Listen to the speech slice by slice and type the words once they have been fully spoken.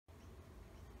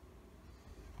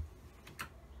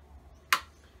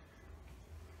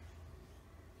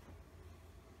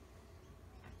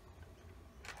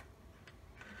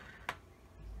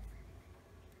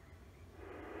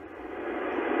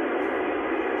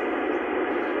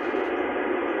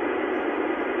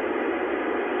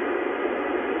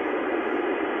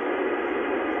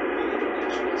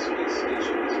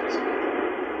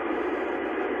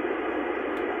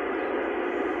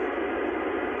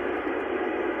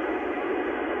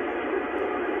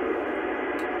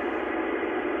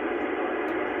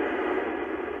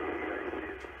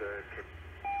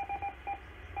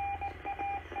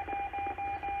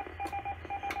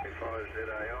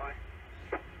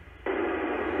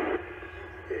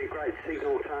great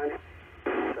signal, Tony.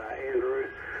 It's Andrew,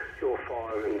 you're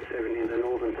 5 and 7 into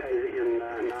northern Tassie, and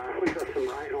no, we've got some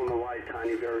rain on the way,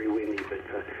 Tony, very windy, but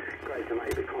great to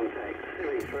make the contact.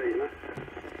 73, isn't it?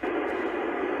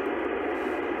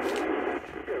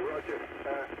 Yeah, roger.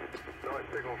 Nice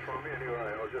signal from me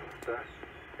anyway, I'll just...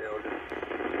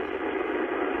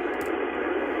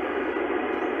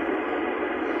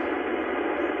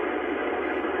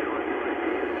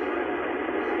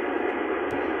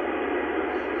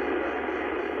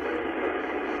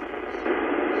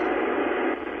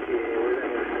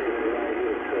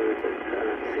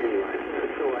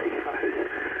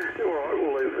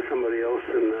 somebody else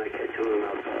and catch on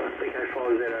another.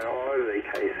 VK5ZOI,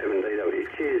 VK7DW.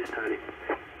 Cheers, Tony.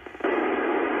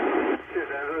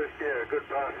 Cheers, Andrew. Yeah, good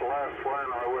past the last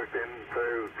one. I worked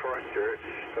into Christchurch,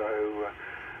 so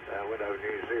went over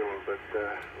New Zealand, but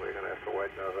we're going to have to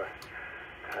wait another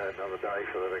day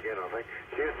for that again, I think.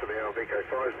 Cheers to the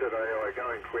VK5ZOI,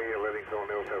 going clear, letting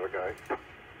someone else have a go.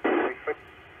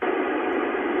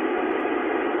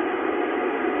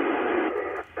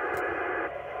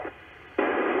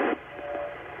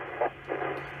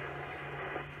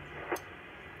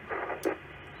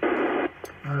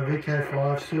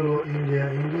 VK5 Sulu India,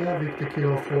 Victor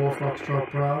Kilo 4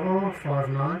 Foxtrot Bravo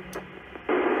 59.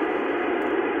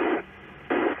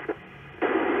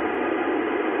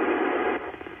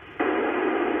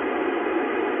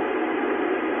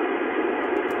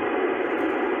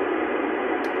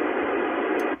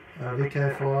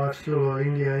 VK5 Sulu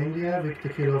India, Victor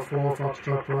Kilo 4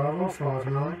 Foxtrot Bravo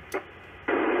 59.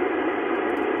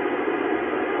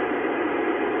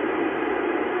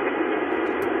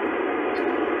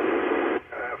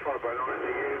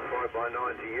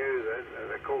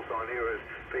 The call sign here is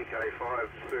VK5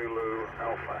 Zulu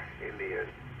Alpha India.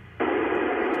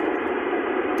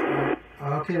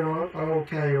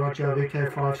 Okay, Roger,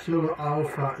 VK5 Zulu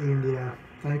Alpha India.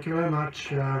 Thank you very much.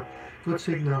 Good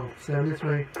signal,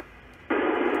 73.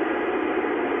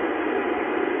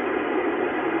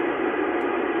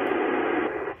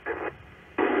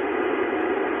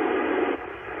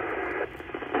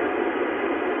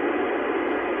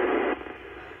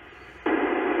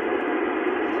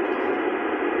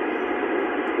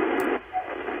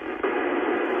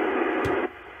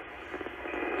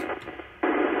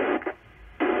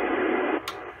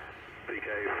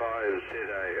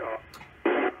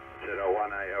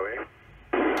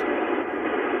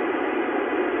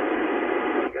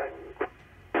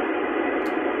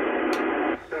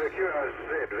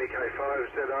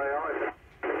 VK5ZAI.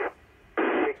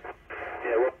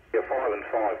 Yeah, well, you're 5 and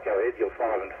 5, go ahead, you're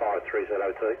 5 and 5,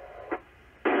 3ZOT.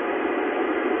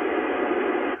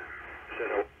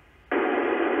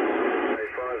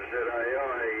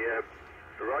 VK5ZAI,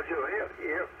 roger there,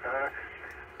 yep,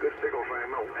 good signal from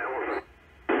Hamilton.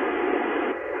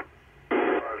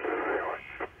 5ZAI.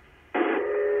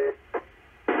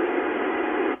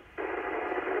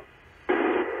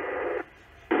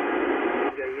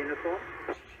 Uniform.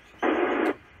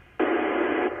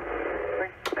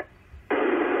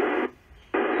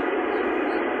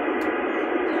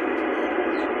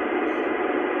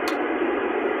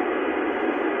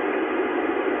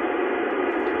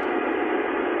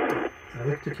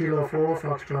 Victor Kilo 4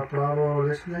 Foxtrot Bravo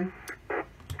listening.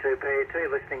 2P2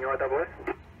 listening ISS.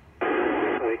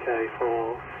 VK4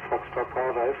 Foxtrot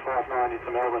Bravo 59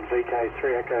 into Melbourne, VK3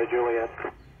 Echo Juliet.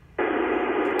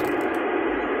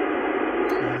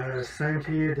 Same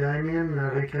to you, Damien.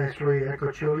 VK3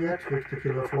 Echo Juliet, Victor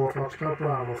Kilo 4 Foxtrot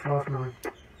Bravo 59.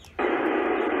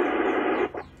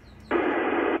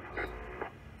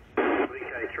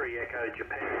 VK3 Echo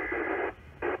Japan.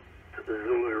 To the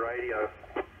Zulu radio.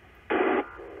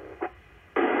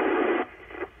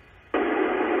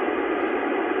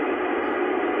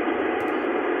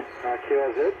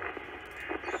 QRZ.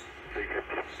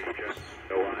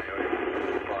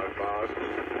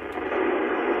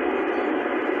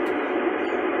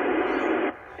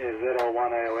 Yeah,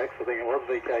 ZL1 AOX, I think it was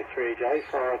VK3J,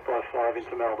 5x5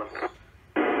 into Melbourne.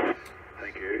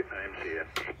 Thank you, AMC.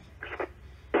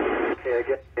 Yeah,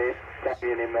 get there,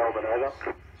 Damien in Melbourne, over.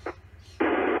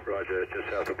 Roger, just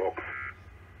south of box.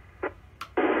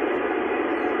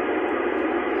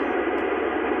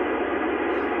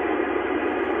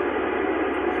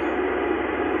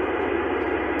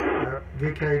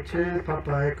 VK2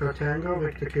 Papa Echo Tango,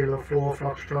 Victor Kilo 4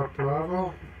 Foxtrot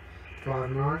Bravo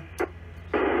 59.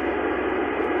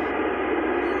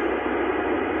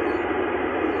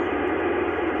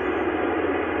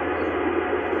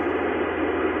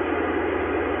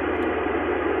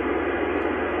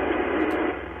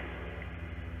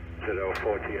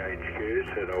 ZL40HQ,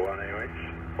 ZL1AH.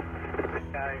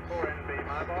 Okay, 4NB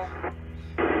Mark. mobile.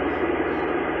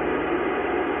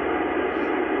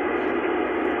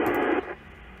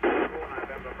 4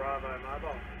 November Bravo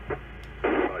mobile.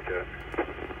 Roger.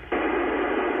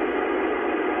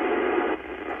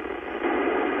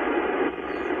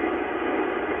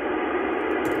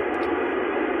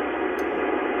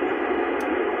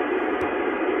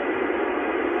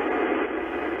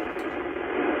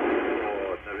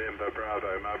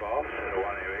 Bravo mobile,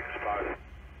 1 UX5.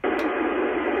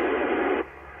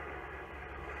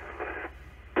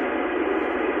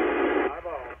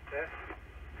 Mobile, yes.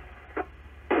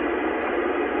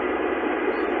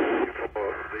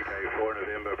 VK4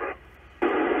 November.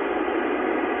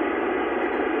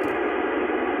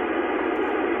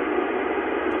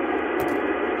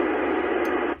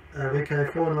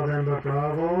 VK4 November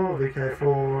Bravo, VK4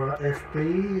 FB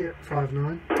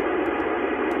 59.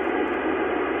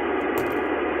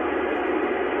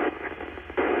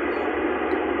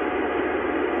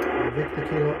 Victor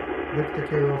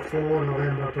Kilo 4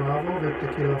 November Bravo,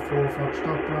 Victor Kilo 4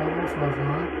 Foxtrot Bravo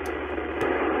 59.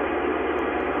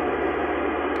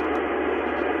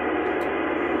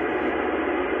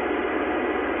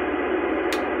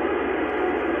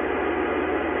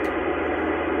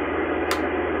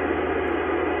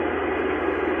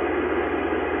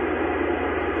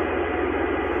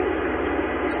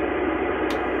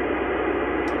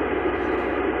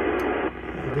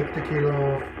 Victor Kilo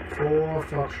 4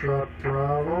 Foxtrot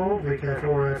Bravo,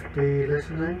 VK4 FB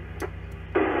listening.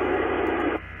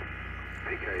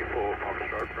 VK4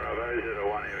 Foxtrot Bravo,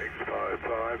 01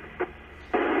 UX55.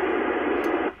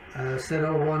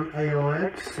 Z01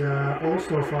 AOX,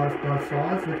 also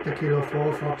 5x5, Victor Kilo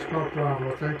 4 Foxtrot Bravo,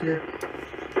 thank you.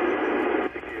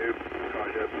 Thank you,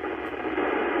 Roger.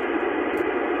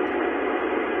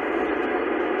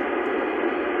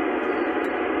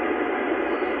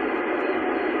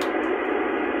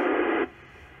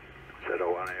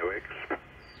 Z01 AOX.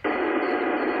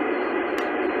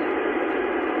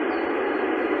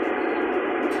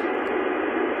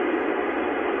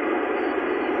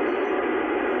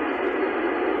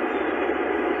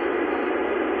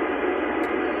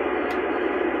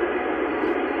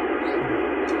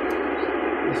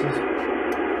 This is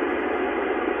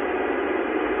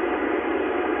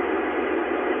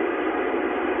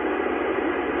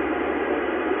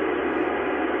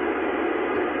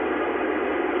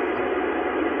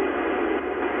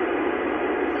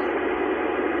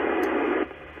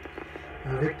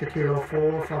Victor Kilo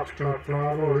 4 Foxtrot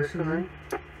Bravo listening.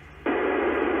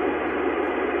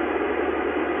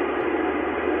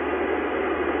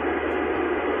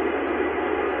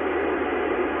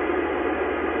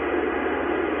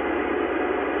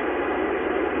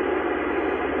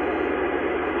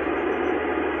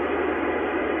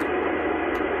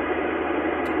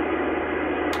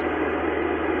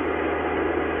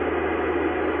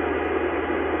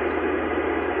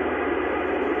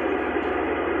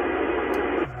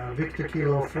 Victor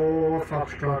Kilo 4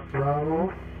 Foxtrot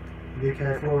Bravo,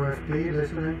 VK4 FB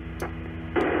listening.